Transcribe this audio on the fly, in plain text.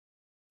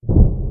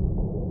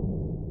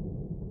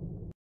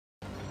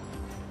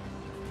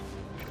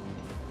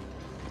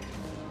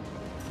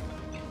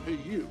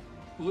Hey you,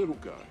 little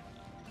guy.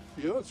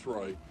 Yeah, that's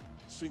right.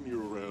 Seen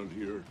you around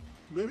here.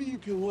 Maybe you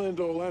can lend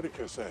old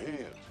Atticus a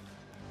hand.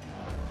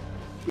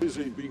 Biz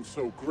ain't been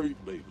so great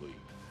lately,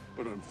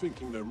 but I'm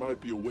thinking there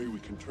might be a way we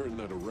can turn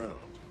that around.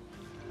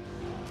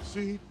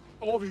 See,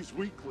 all these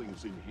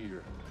weaklings in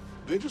here,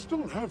 they just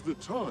don't have the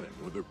time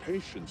or the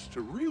patience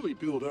to really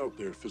build out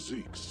their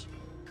physiques.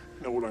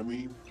 Know what I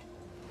mean?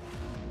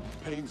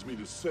 Pains me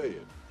to say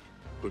it,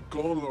 but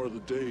gone are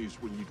the days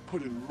when you'd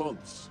put in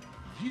months,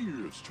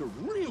 years to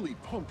really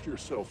pump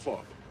yourself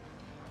up,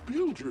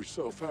 build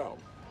yourself out.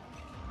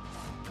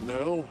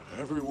 Now,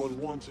 everyone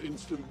wants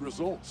instant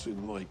results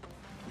in, like,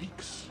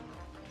 weeks.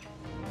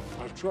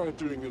 I've tried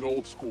doing it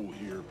old school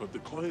here, but the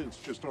clients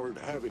just aren't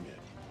having it.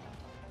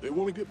 They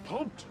want to get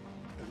pumped,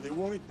 and they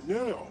want it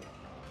now.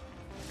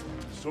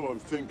 So I'm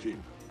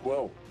thinking,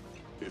 well,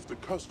 if the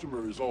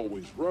customer is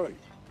always right,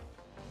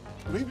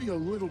 maybe a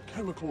little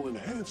chemical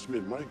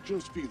enhancement might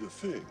just be the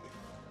thing.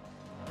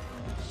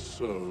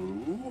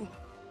 So,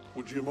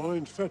 would you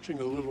mind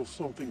fetching a little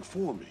something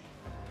for me?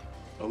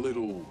 A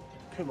little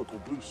chemical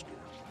booster.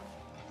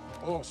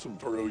 Awesome,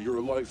 bro, you're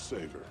a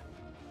lifesaver.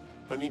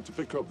 I need to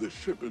pick up this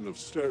shipment of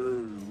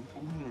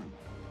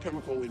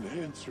chemical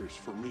enhancers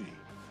for me.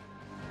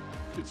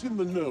 It's in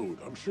the node,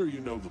 I'm sure you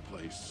know the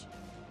place.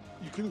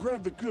 You can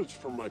grab the goods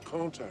from my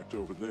contact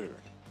over there.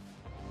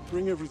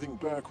 Bring everything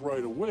back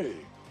right away,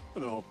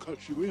 and I'll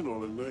cut you in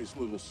on a nice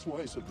little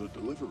slice of the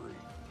delivery.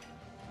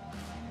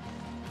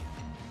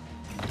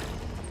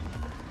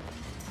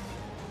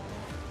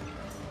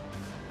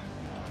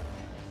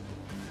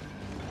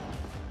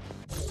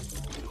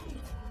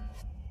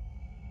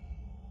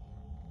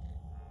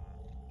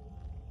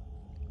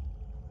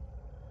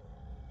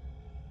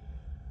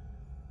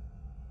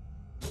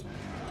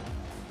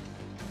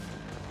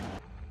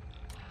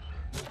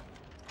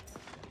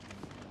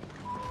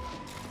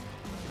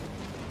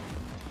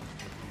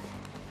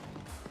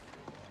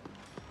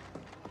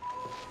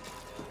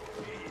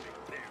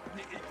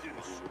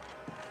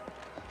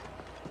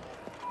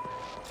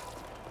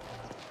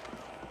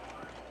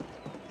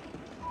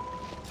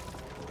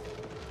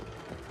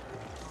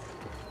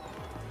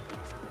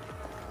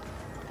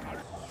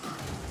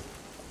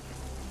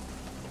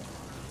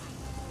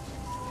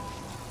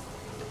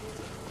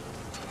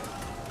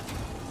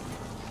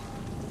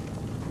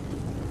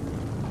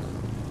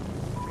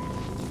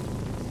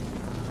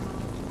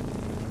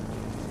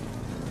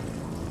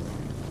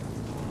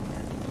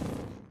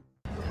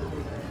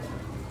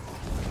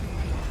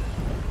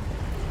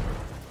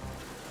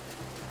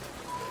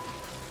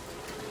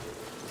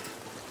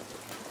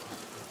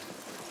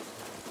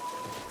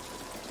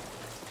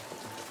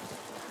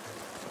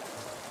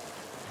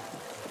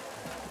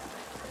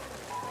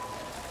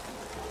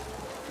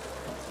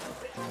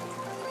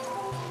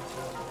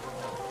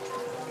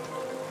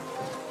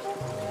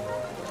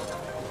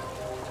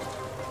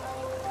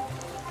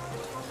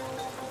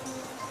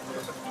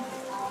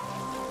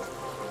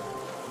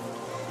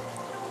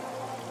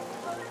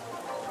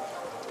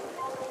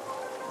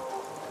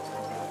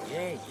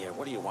 Yeah,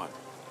 what do you want?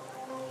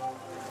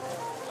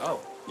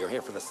 Oh, you're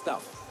here for the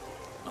stuff.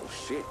 Oh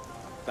shit,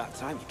 about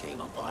time you came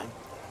on by.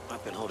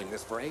 I've been holding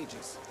this for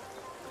ages.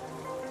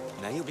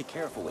 Now you be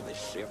careful with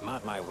this shit,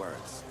 mark my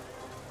words.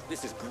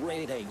 This is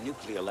grade A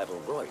nuclear level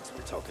roids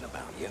we're talking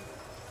about here.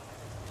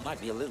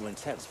 Might be a little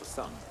intense for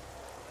some.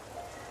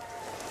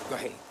 But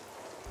hey,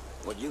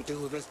 what you do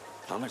with this,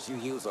 how much you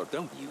use or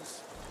don't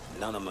use,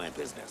 none of my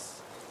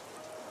business.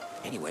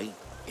 Anyway,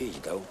 here you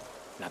go.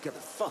 Now get the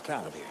fuck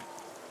out of here.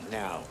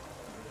 Now.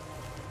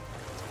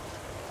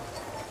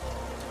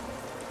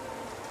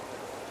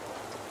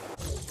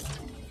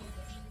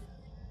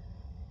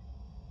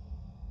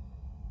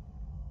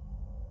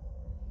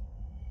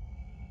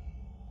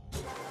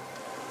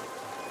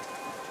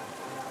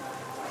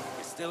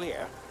 You're still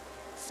here?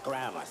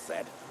 Scram, I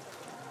said.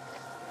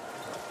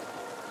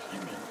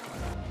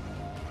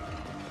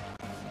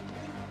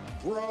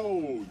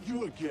 Bro,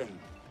 you again.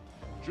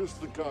 Just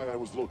the guy I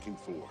was looking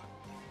for.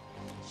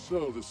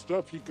 So, the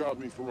stuff you got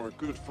me from our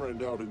good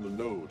friend out in the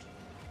node.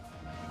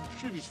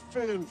 Shit is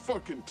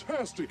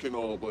fan-fucking-tastic and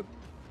all, but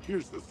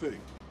here's the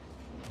thing.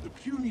 The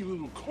puny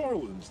little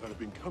Carlins that have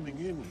been coming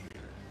in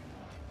here.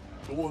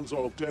 The ones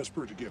all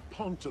desperate to get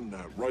pumped on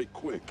that right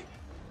quick.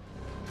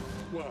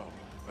 Well,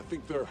 I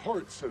think their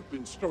hearts have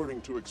been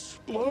starting to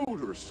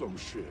explode or some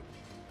shit.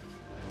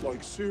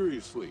 Like,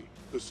 seriously,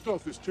 the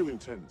stuff is too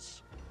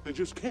intense. They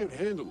just can't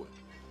handle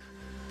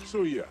it.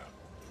 So yeah,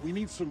 we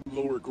need some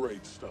lower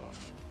grade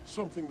stuff.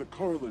 Something the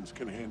Carlins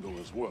can handle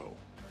as well.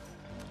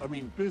 I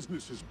mean,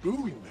 business is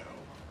booming now,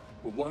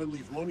 but why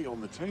leave money on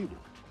the table?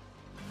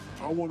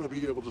 I want to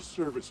be able to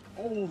service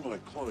all my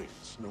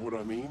clients, know what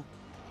I mean?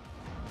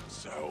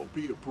 So,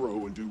 be a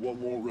bro and do one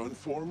more run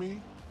for me?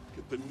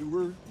 Get the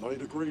newer,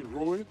 lighter grade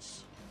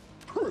roids?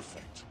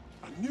 Perfect!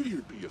 I knew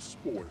you'd be a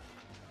sport.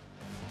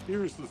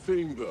 Here's the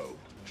thing though,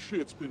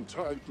 shit's been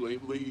tight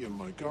lately and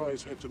my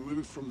guys had to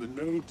move from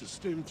the node to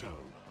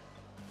Stimtown.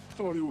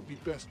 Thought it would be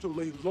best to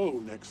lay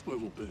low next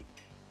little bit.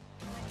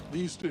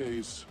 These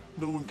days,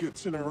 No one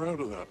gets in or out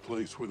of that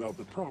place without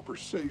the proper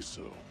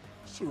say-so.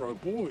 So our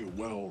boy,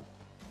 well,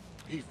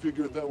 he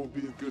figured that would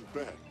be a good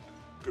bet.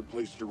 Good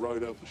place to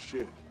ride out the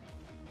shit.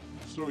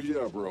 So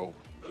yeah, bro,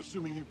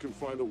 assuming you can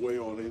find a way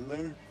on in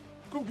there,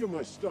 go get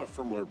my stuff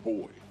from our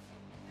boy.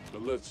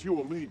 And let's you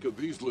and me get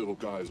these little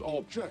guys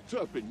all jacked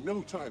up in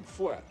no time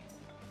flat.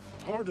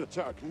 Heart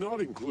attack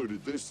not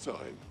included this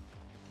time.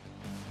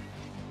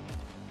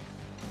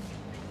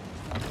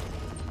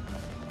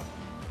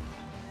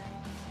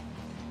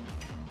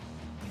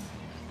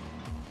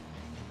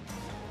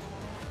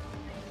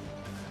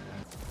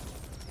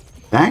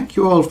 Thank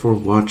you all for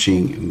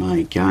watching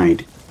my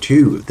guide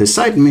to the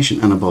side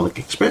mission Anabolic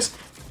Express.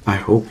 I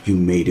hope you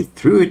made it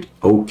through it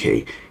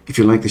okay. If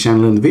you like the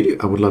channel and the video,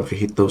 I would love to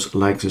hit those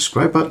like,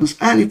 subscribe buttons,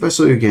 and if I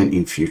saw you again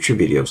in future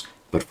videos.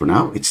 But for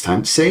now, it's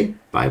time to say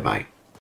bye-bye.